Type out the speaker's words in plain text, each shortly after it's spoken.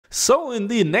So in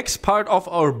the next part of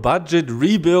our budget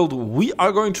rebuild, we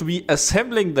are going to be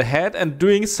assembling the head and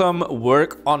doing some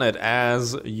work on it,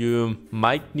 as you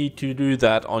might need to do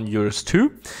that on yours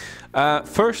too.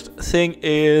 First thing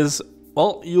is,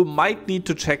 well, you might need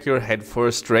to check your head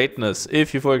for straightness.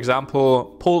 If you, for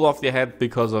example, pulled off the head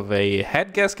because of a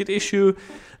head gasket issue,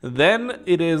 then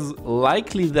it is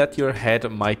likely that your head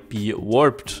might be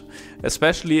warped,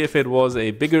 especially if it was a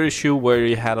bigger issue where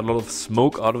you had a lot of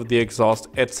smoke out of the exhaust,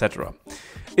 etc.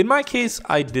 In my case,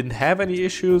 I didn't have any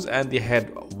issues and the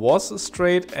head was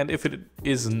straight, and if it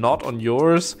is not on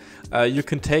yours, you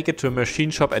can take it to a machine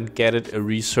shop and get it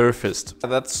resurfaced.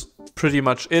 That's pretty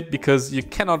much it, because you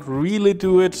cannot really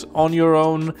do it on your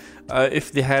own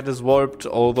if the head is warped,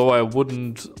 although I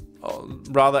wouldn't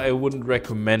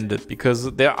recommend it,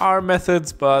 because there are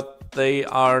methods, but they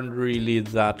aren't really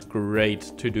that great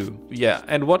to do. Yeah,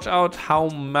 and watch out how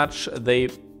much they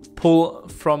pull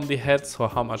from the head, so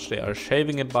how much they are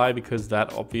shaving it by, because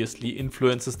that obviously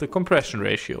influences the compression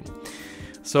ratio.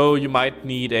 So you might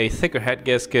need a thicker head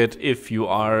gasket if you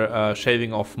are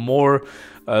shaving off more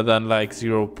than like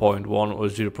 0.1 or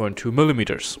 0.2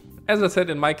 millimeters. As I said,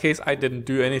 in my case, I didn't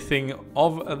do anything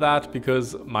of that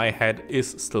because my head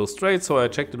is still straight. So I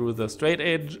checked it with a straight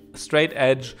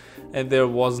edge, and there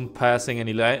wasn't passing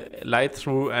any light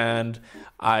through, and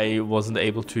I wasn't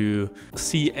able to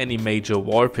see any major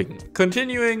warping.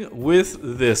 Continuing with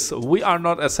this, we are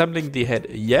not assembling the head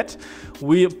yet.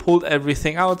 We pulled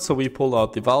everything out, so we pulled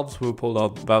out the valves, we pulled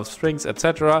out the valve strings,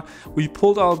 etc. We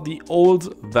pulled out the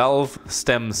old valve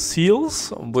stem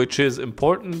seals, which is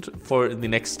important for the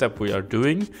next step we are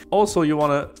doing. Also, you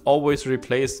want to always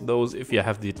replace those if you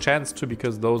have the chance to,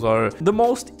 because those are the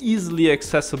most easily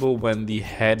accessible when the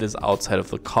head is outside of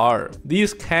the car.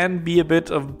 These can be a bit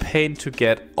of a pain to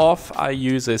get off. I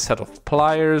use a set of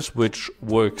pliers, which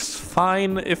works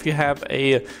fine. If you have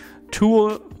a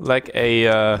tool like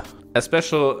a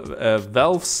special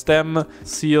valve stem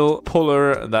seal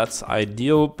puller, that's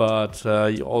ideal, but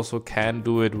you also can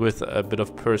do it with a bit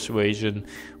of persuasion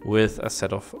with a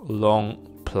set of long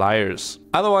pliers.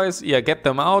 Otherwise, yeah, get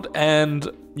them out, and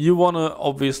you want to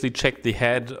obviously check the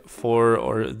head for,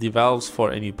 or the valves for,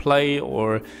 any play,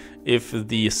 or if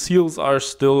the seals are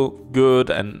still good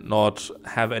and not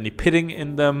have any pitting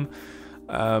in them.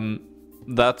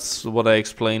 That's what I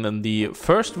explained in the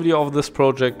first video of this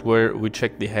project, where we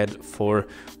check the head for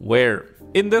wear.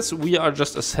 In this, we are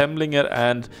just assembling it,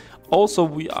 and also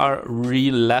we are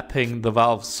relapping the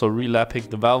valves. So relapping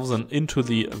the valves and into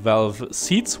the valve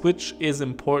seats, which is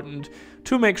important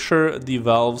to make sure the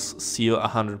valves seal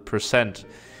 100%.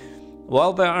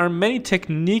 While there are many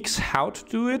techniques how to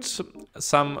do it,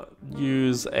 some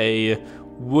use a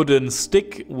wooden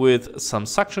stick with some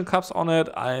suction cups on it.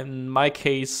 In my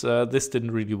case, this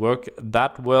didn't really work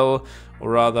that well,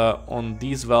 or rather on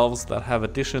these valves that have a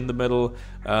dish in the middle,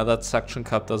 that suction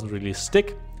cup doesn't really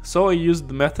stick. So I used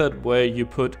the method where you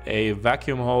put a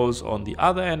vacuum hose on the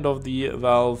other end of the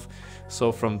valve,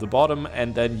 so from the bottom,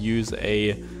 and then use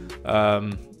a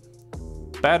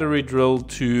battery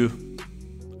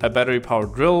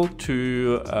powered drill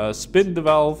to spin the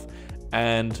valve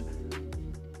and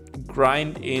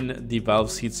grind in the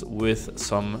valve seats with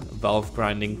some valve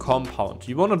grinding compound.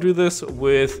 You want to do this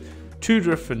with two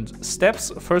different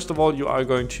steps. First of all, you are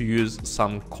going to use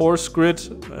some coarse grit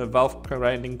valve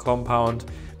grinding compound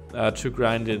to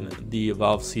grind in the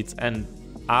valve seats, and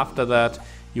after that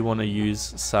you want to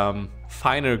use some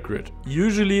finer grit.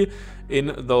 Usually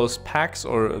in those packs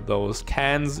or those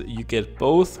cans you get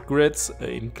both grits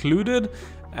included,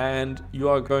 and you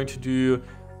are going to do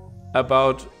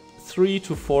about 3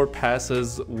 to 4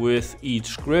 passes with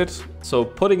each grit. So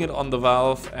putting it on the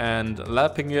valve and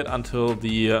lapping it until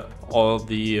all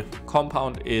the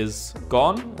compound is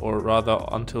gone, or rather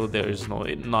until there is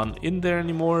none in there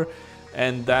anymore,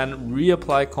 and then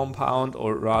reapply compound,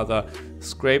 or rather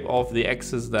scrape off the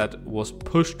excess that was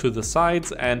pushed to the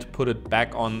sides and put it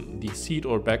back on the seat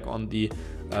or back on the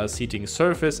seating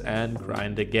surface and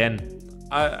grind again.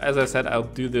 As I said, I'll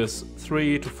do this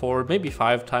 3 to 4, maybe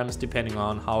 5 times, depending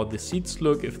on how the seats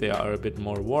look. If they are a bit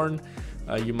more worn,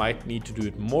 you might need to do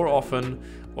it more often,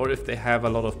 or if they have a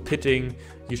lot of pitting,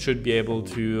 you should be able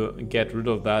to get rid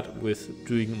of that with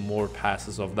doing more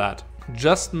passes of that.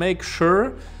 Just make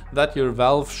sure that your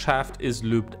valve shaft is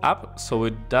lubed up so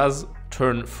it does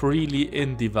turn freely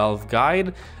in the valve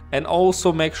guide, and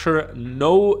also make sure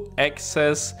no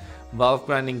excess valve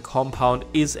grinding compound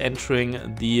is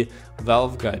entering the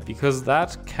valve guide, because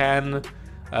that can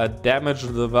damage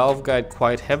the valve guide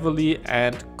quite heavily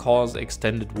and cause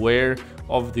extended wear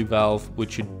of the valve,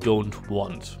 which you don't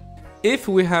want. If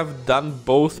we have done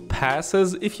both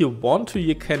passes, if you want to,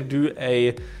 you can do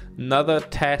another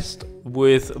test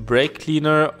with brake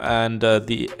cleaner and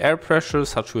the air pressure,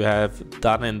 such we have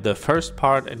done in the first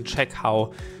part, and check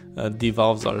how the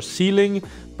valves are sealing,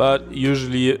 but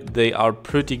usually they are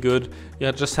pretty good.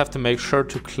 You just have to make sure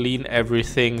to clean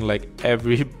everything, like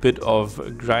every bit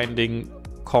of grinding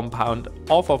compound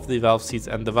off of the valve seats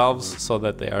and the valves, so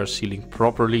that they are sealing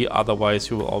properly. Otherwise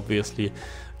you will obviously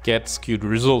get skewed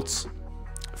results.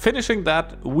 Finishing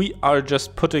that, we are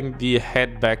just putting the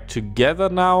head back together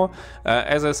now.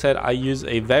 As I said, I use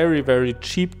a very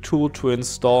cheap tool to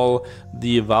install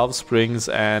the valve springs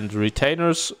and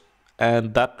retainers,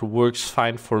 and that works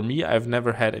fine for me. I've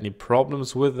never had any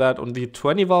problems with that. On the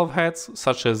 20 valve heads,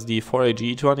 such as the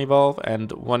 4AG E20 valve and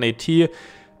 1AT,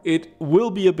 it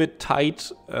will be a bit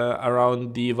tight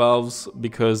around the valves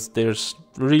because there's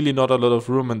really not a lot of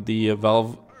room and the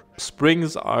valve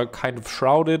springs are kind of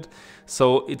shrouded.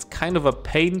 So it's kind of a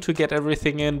pain to get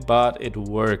everything in, but it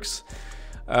works.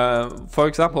 For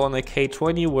example, on a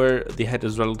K20 where the head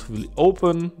is relatively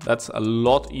open, that's a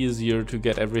lot easier to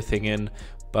get everything in.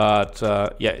 But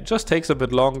yeah, it just takes a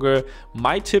bit longer.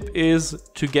 My tip is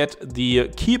to get the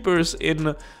keepers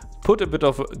in, put a bit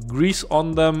of grease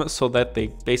on them so that they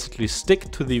basically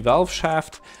stick to the valve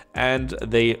shaft, and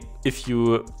if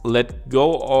you let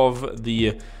go of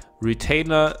the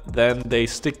retainer, then they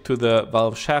stick to the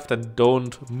valve shaft and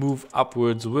don't move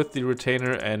upwards with the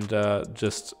retainer and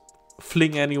just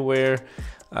fling anywhere.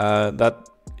 That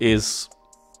is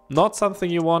not something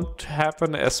you want to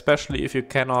happen, especially if you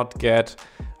cannot get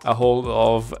a hold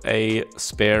of a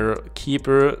spare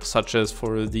keeper, such as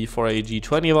for the 4AG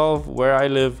 20 valve where I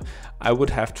live. I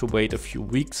would have to wait a few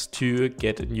weeks to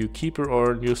get a new keeper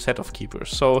or a new set of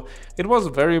keepers. So it was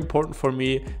very important for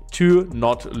me to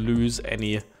not lose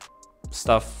any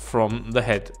stuff from the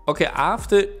head. Okay,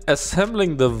 after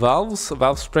assembling the valves,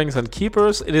 valve springs and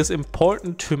keepers, it is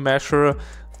important to measure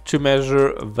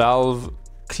valve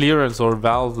clearance or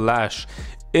valve lash.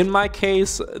 In my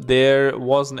case, there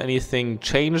wasn't anything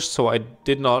changed, so I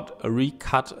did not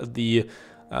recut the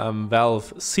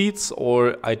valve seats,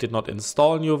 or I did not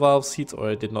install new valve seats, or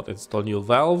I did not install new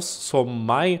valves. So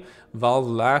my valve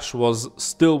lash was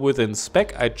still within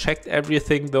spec. I checked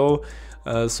everything though,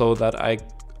 so that I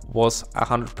was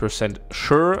 100%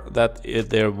 sure that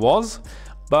there was.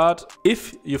 But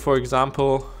if you, for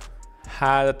example,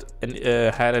 had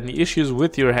any issues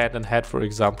with your head and had, for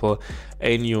example,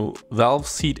 a new valve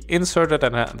seat inserted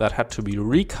and that had to be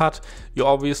recut, you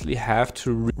obviously have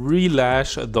to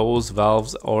relash those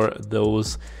valves or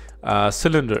those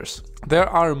cylinders. There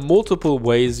are multiple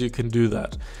ways you can do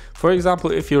that. For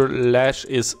example, if your lash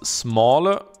is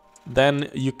smaller, then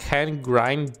you can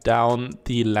grind down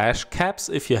the lash caps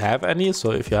if you have any.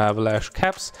 So if you have lash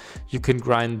caps, you can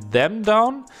grind them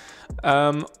down.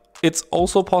 It's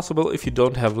also possible if you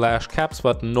don't have lash caps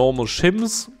but normal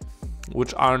shims,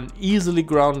 which aren't easily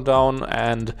ground down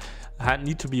and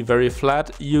need to be very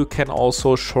flat, you can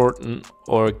also shorten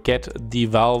or get the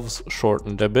valves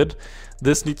shortened a bit.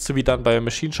 This needs to be done by a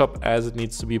machine shop as it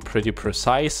needs to be pretty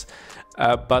precise,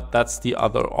 but that's the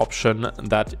other option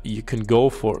that you can go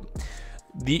for.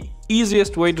 The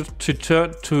easiest way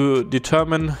to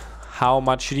determine how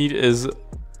much you need is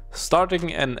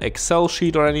starting an Excel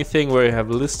sheet or anything where you have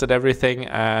listed everything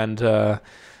and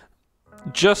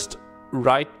just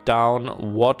write down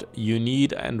what you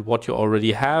need and what you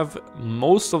already have.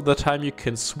 Most of the time you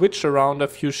can switch around a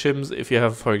few shims if you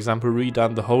have, for example,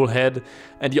 redone the whole head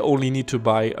and you only need to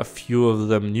buy a few of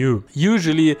them new.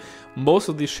 Usually most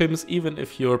of the shims, even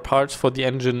if your parts for the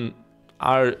engine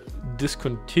are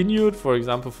discontinued, for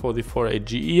example for the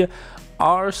 4AGE,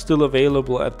 are still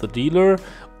available at the dealer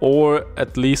or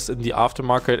at least in the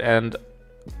aftermarket and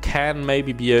can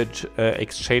maybe be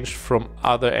exchanged from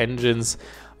other engines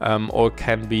or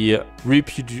can be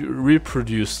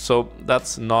reproduced. So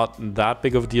that's not that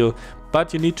big of a deal,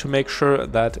 but you need to make sure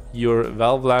that your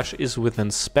valve lash is within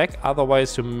spec,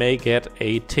 otherwise you may get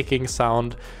a ticking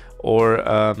sound, or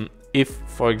if,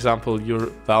 for example, your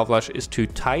valve lash is too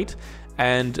tight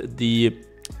and the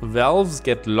valves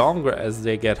get longer as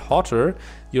they get hotter,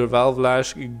 your valve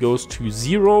lash goes to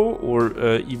 0 or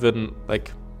even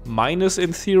like minus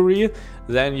in theory,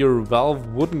 then your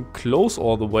valve wouldn't close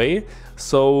all the way,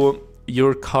 so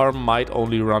your car might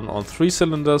only run on 3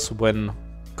 cylinders when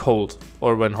cold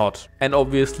or when hot, and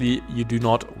obviously you do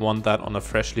not want that on a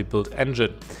freshly built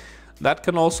engine. That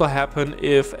can also happen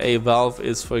if a valve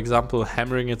is, for example,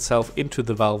 hammering itself into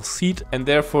the valve seat and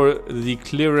therefore the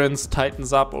clearance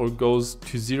tightens up or goes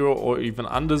to 0 or even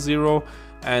under 0,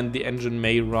 and the engine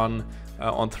may run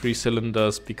on 3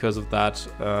 cylinders because of that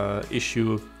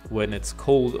issue when it's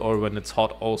cold or when it's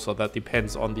hot. Also, that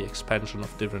depends on the expansion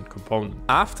of different components.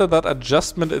 After that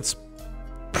adjustment, it's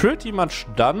pretty much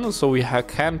done, so we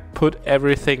can put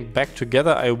everything back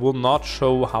together. I will not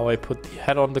show how I put the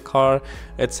head on the car,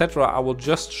 etc. I will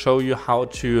just show you how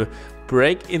to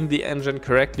break in the engine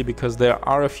correctly, because there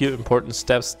are a few important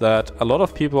steps that a lot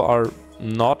of people are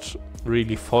not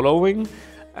really following,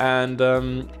 and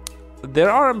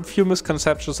there are a few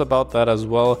misconceptions about that as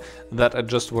well that I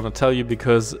just want to tell you,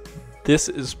 because this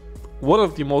is one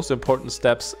of the most important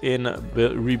steps in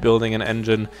rebuilding an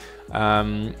engine,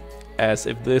 as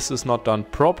if this is not done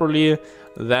properly,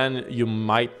 then you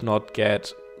might not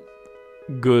get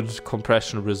good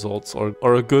compression results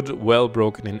or a good well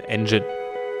broken in engine.